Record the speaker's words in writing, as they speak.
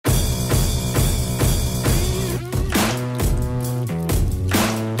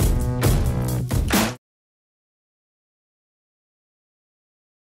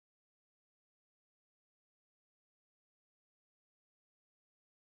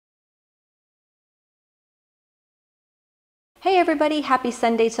Hey everybody, happy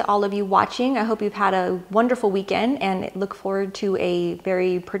Sunday to all of you watching. I hope you've had a wonderful weekend and look forward to a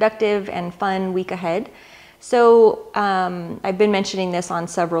very productive and fun week ahead. So I've been mentioning this on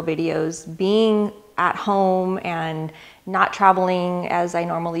several videos, being at home and not traveling as I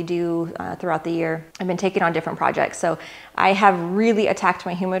normally do throughout the year. I've been taking on different projects. So I have really attacked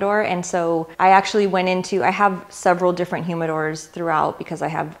my humidor. And so I actually I have several different humidors throughout because I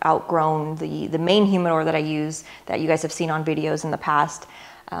have outgrown the main humidor that I use that you guys have seen on videos in the past.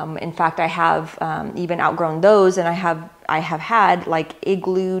 In fact, I have even outgrown those, and I have had like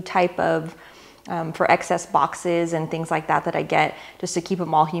igloo type of for excess boxes and things like that I get just to keep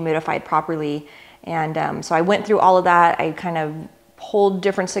them all humidified properly. And so I went through all of that. I kind of pulled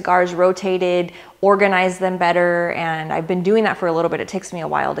different cigars, rotated, organized them better, and I've been doing that for a little bit. It takes me a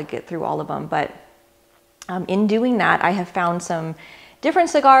while to get through all of them, but in doing that, I have found some different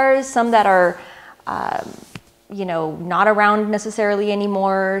cigars, some that are you know, not around necessarily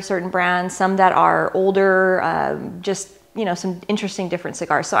anymore, certain brands, some that are older, just, you know, some interesting different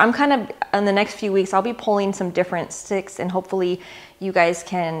cigars. So I'm kind of, in the next few weeks, I'll be pulling some different sticks, and hopefully you guys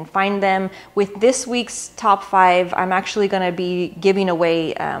can find them. With this week's top 5, I'm actually going to be giving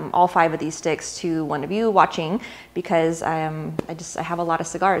away all 5 of these sticks to one of you watching, because I have a lot of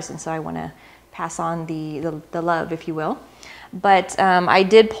cigars, and so I want to pass on the love, if you will. But I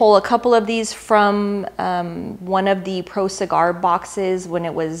did pull a couple of these from one of the Pro Cigar boxes when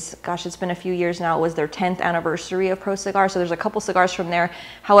it was, gosh, it's been a few years now. It was their 10th anniversary of Pro Cigar. So there's a couple cigars from there.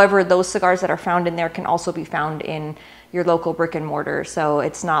 However, those cigars that are found in there can also be found in your local brick and mortar. So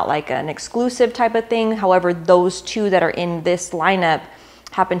it's not like an exclusive type of thing. However, those 2 that are in this lineup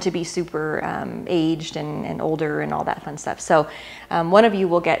happen to be super aged and older and all that fun stuff. So one of you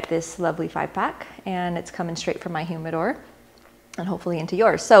will get this lovely 5-pack, and it's coming straight from my humidor and hopefully into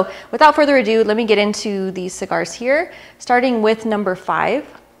yours. So without further ado, let me get into these cigars here. Starting with number 5,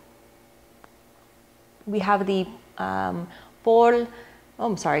 we have the Por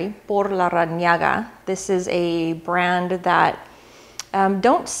Larranaga. This is a brand that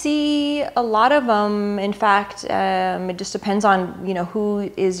don't see a lot of them. In fact, it just depends on, you know,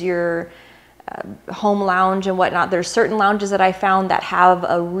 who is your home lounge and whatnot. There's certain lounges that I found that have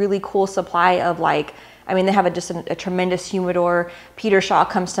a really cool supply of, like, I mean, they have just a tremendous humidor. Peter Shaw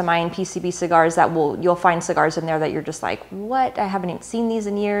comes to mind, PCB Cigars, you'll find cigars in there that you're just like, what? I haven't even seen these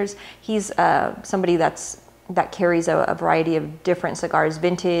in years. He's somebody that carries a variety of different cigars,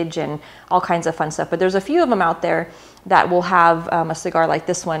 vintage and all kinds of fun stuff. But there's a few of them out there that will have a cigar like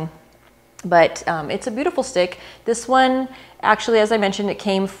this one. But it's a beautiful stick. This one, actually, as I mentioned, it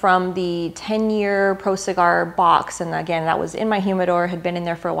came from the 10-year Pro Cigar box. And again, that was in my humidor, had been in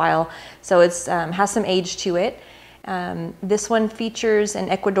there for a while. So it's has some age to it. This one features an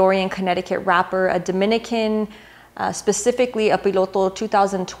Ecuadorian Connecticut wrapper, a Dominican, specifically a Piloto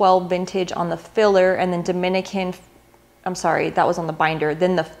 2012 vintage on the filler, and then Dominican, I'm sorry, that was on the binder.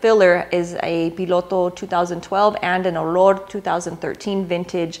 Then the filler is a Piloto 2012 and an Olor 2013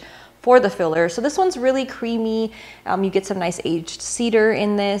 vintage for the filler. So this one's really creamy. You get some nice aged cedar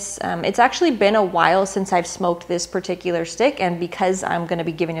in this. It's actually been a while since I've smoked this particular stick, and because I'm gonna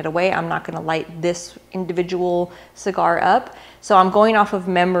be giving it away, I'm not gonna light this individual cigar up. So I'm going off of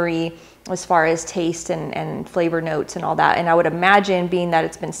memory as far as taste and flavor notes and all that. And I would imagine, being that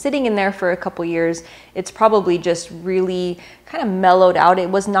it's been sitting in there for a couple years, it's probably just really kind of mellowed out. It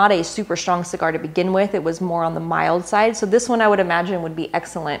was not a super strong cigar to begin with. It was more on the mild side. So this one, I would imagine, would be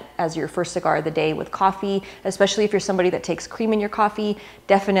excellent as your first cigar of the day with coffee, especially if you're somebody that takes cream in your coffee.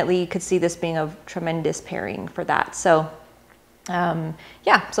 Definitely could see this being a tremendous pairing for that. So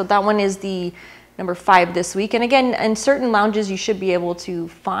yeah, so that one is the number 5 this week. And again, in certain lounges, you should be able to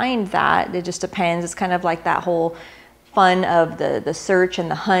find that. It just depends. It's kind of like that whole fun of the search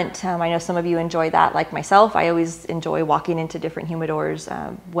and the hunt. I know some of you enjoy that, like myself. I always enjoy walking into different humidors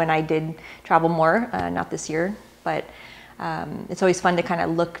when I did travel more, not this year, but it's always fun to kind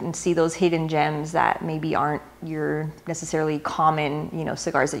of look and see those hidden gems that maybe aren't your necessarily common, you know,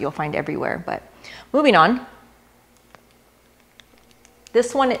 cigars that you'll find everywhere. But moving on,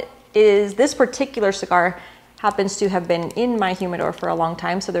 this particular cigar happens to have been in my humidor for a long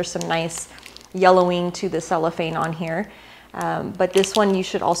time, so there's some nice yellowing to the cellophane on here. But this one you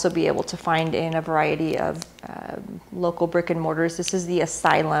should also be able to find in a variety of local brick and mortars. This is the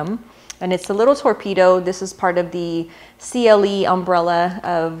Asylum, and it's a little torpedo. This is part of the CLE umbrella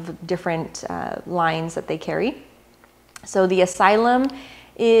of different lines that they carry. So the Asylum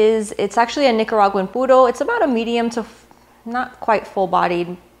it's actually a Nicaraguan puro. It's about a medium to not quite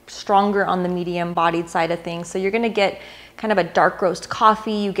full-bodied stronger on the medium bodied side of things. So you're gonna get kind of a dark roast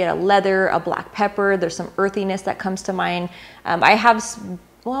coffee, you get a leather, a black pepper, there's some earthiness that comes to mind.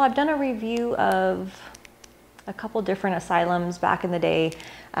 I've done a review of a couple different Asylums back in the day.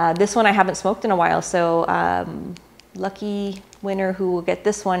 This one I haven't smoked in a while, so lucky winner who will get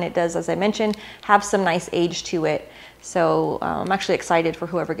this one. It does, as I mentioned, have some nice age to it. So I'm actually excited for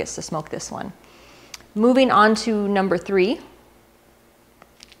whoever gets to smoke this one. Moving on to number 3.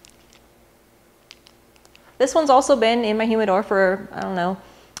 This one's also been in my humidor for, I don't know,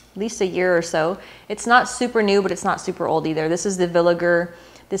 at least a year or so. It's not super new, but it's not super old either. This is the Villiger.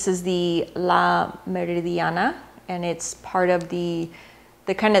 This is the La Meridiana, and it's part of the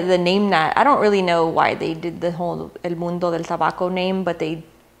kind of the name that, I don't really know why they did the whole El Mundo del Tabaco name, but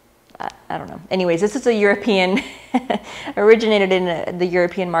I don't know. Anyways, this is a European, originated in the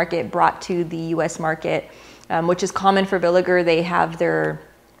European market, brought to the US market, which is common for Villiger. They have their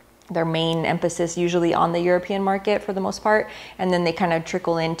main emphasis usually on the European market for the most part, and then they kind of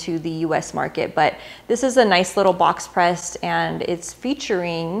trickle into the US market. But this is a nice little box pressed, and it's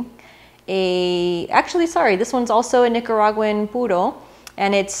featuring this one's also a Nicaraguan puro,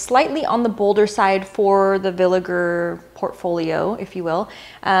 and it's slightly on the bolder side for the Villiger portfolio, if you will.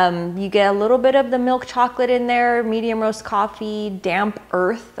 You get a little bit of the milk chocolate in there, medium roast coffee, damp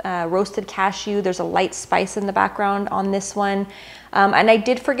earth, roasted cashew. There's a light spice in the background on this one. And I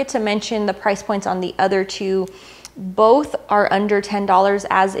did forget to mention the price points on the other two. Both are under $10,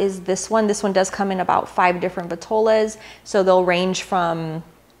 as is this one. This one does come in about 5 different vitolas. So they'll range from,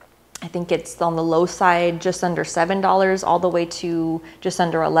 I think it's on the low side, just under $7, all the way to just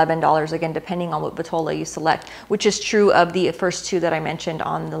under $11, again, depending on what vitola you select, which is true of the first two that I mentioned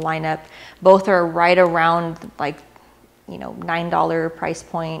on the lineup. Both are right around $9 price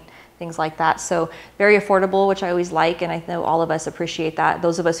point, things like that. So very affordable, which I always like, and I know all of us appreciate that.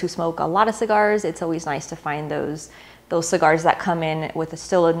 Those of us who smoke a lot of cigars, it's always nice to find those cigars that come in with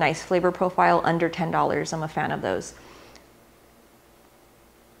still a nice flavor profile under $10. I'm a fan of those.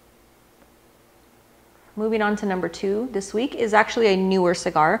 Moving on to number 2 this week is actually a newer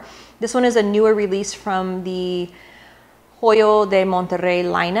cigar. This one is a newer release from the Hoyo de Monterrey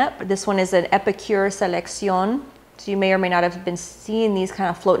lineup. This one is an Epicure Seleccion. So you may or may not have been seeing these kind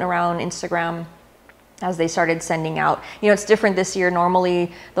of floating around Instagram as they started sending out. It's different this year.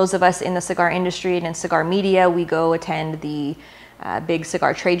 Normally, those of us in the cigar industry and in cigar media, we go attend the big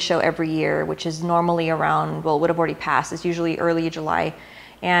cigar trade show every year, which is normally around, well, it would have already passed. It's usually early July.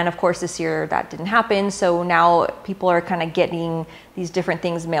 And of course, this year that didn't happen. So now people are kind of getting these different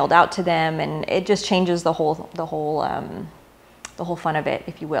things mailed out to them, and it just changes the whole fun of it,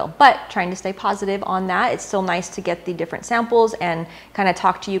 if you will. But trying to stay positive on that. It's still nice to get the different samples and kind of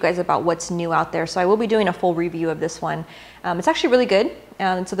talk to you guys about what's new out there. So I will be doing a full review of this one. It's actually really good.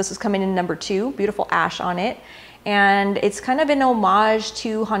 So this is coming in number 2, beautiful ash on it. And it's kind of an homage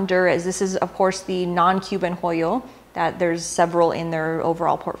to Honduras. This is, of course, the non-Cuban Hoyo. That there's several in their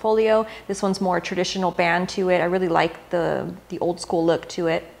overall portfolio. This one's more traditional band to it. I really like the old school look to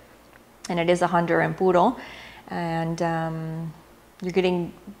it. And it is a Honduran puro. And you're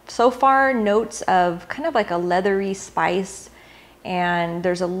getting so far notes of kind of like a leathery spice. And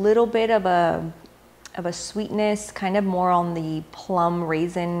there's a little bit of a sweetness, kind of more on the plum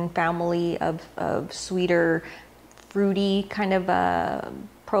raisin family of sweeter, fruity kind of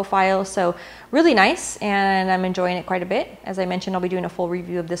profile. So really nice, and I'm enjoying it quite a bit. As I mentioned, I'll be doing a full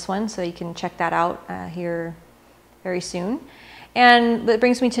review of this one, so you can check that out here very soon. And that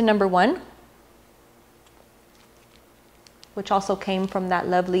brings me to number 1, which also came from that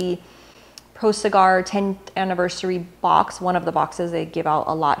lovely Pro Cigar 10th anniversary box, one of the boxes. They give out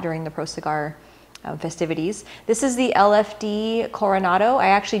a lot during the Pro Cigar festivities. This is the LFD Coronado. I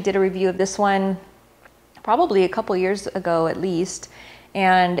actually did a review of this one probably a couple years ago at least.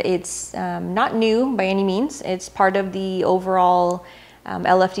 And it's not new by any means. It's part of the overall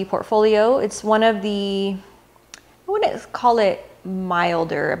LFD portfolio. It's one of the, I wouldn't call it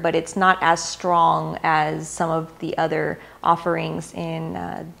milder, but it's not as strong as some of the other offerings in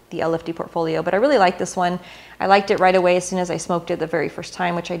the LFD portfolio. But I really like this one. I liked it right away as soon as I smoked it the very first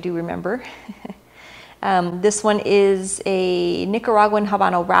time, which I do remember. This one is a Nicaraguan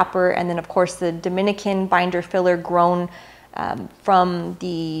habano wrapper, and then of course the Dominican binder filler grown from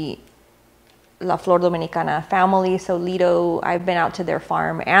the La Flor Dominicana family. So Lido, I've been out to their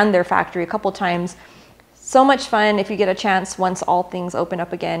farm and their factory a couple times. So much fun if you get a chance once all things open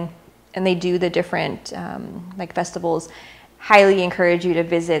up again and they do the different like festivals. Highly encourage you to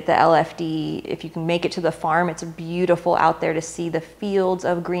visit the LFD if you can make it to the farm. It's beautiful out there to see the fields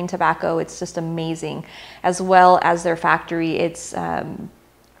of green tobacco. It's just amazing, as well as their factory. It's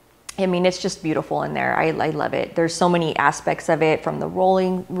I mean, it's just beautiful in there. I love it. There's so many aspects of it, from the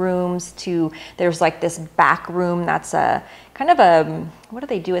rolling rooms to there's like this back room that's a kind of a, what do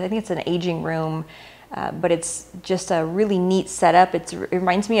they do? I think it's an aging room, but it's just a really neat setup. It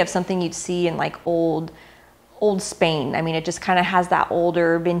reminds me of something you'd see in like old Spain. I mean, it just kind of has that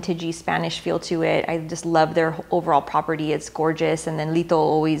older, vintagey Spanish feel to it. I just love their overall property. It's gorgeous. And then Lito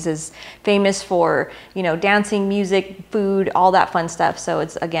always is famous for, you know, dancing, music, food, all that fun stuff. So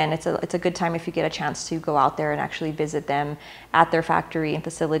it's, again, it's a good time if you get a chance to go out there and actually visit them at their factory and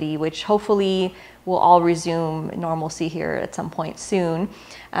facility, which hopefully will all resume normalcy here at some point soon.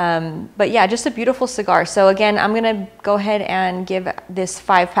 But yeah, just a beautiful cigar. So again, I'm gonna go ahead and give this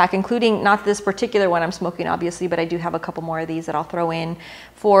 5-pack, including not this particular one I'm smoking, obviously, but I do have a couple more of these that I'll throw in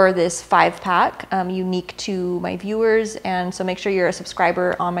for this 5-pack, unique to my viewers. And so make sure you're a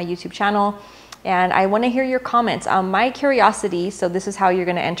subscriber on my YouTube channel. And I want to hear your comments. My curiosity, so this is how you're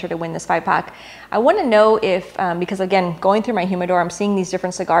going to enter to win this 5-pack. I want to know if, because again, going through my humidor, I'm seeing these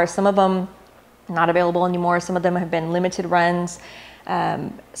different cigars. Some of them not available anymore. Some of them have been limited runs.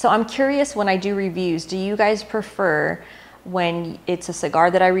 So I'm curious, when I do reviews, do you guys prefer when it's a cigar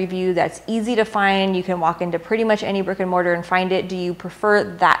that I review that's easy to find, you can walk into pretty much any brick and mortar and find it? Do you prefer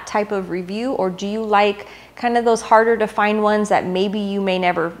that type of review, or do you like kind of those harder to find ones that maybe you may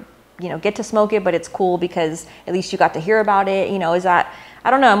never, you know, get to smoke it, but it's cool because at least you got to hear about it? You know, is that, I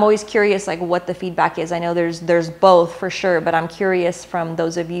don't know, I'm always curious like what the feedback is. I know there's both for sure, but I'm curious from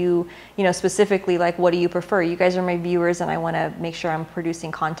those of you, you know, specifically, like, what do you prefer? You guys are my viewers, and I want to make sure I'm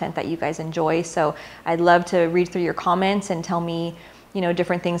producing content that you guys enjoy. So I'd love to read through your comments and tell me, you know,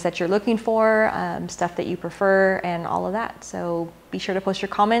 different things that you're looking for, stuff that you prefer, and all of that. So be sure to post your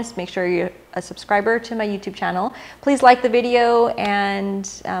comments. Make sure you're a subscriber to my YouTube channel. Please like the video and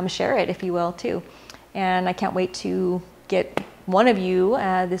share it, if you will, too. And I can't wait to get one of you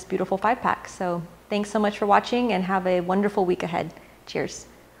this beautiful 5-pack. So thanks so much for watching, and have a wonderful week ahead. Cheers.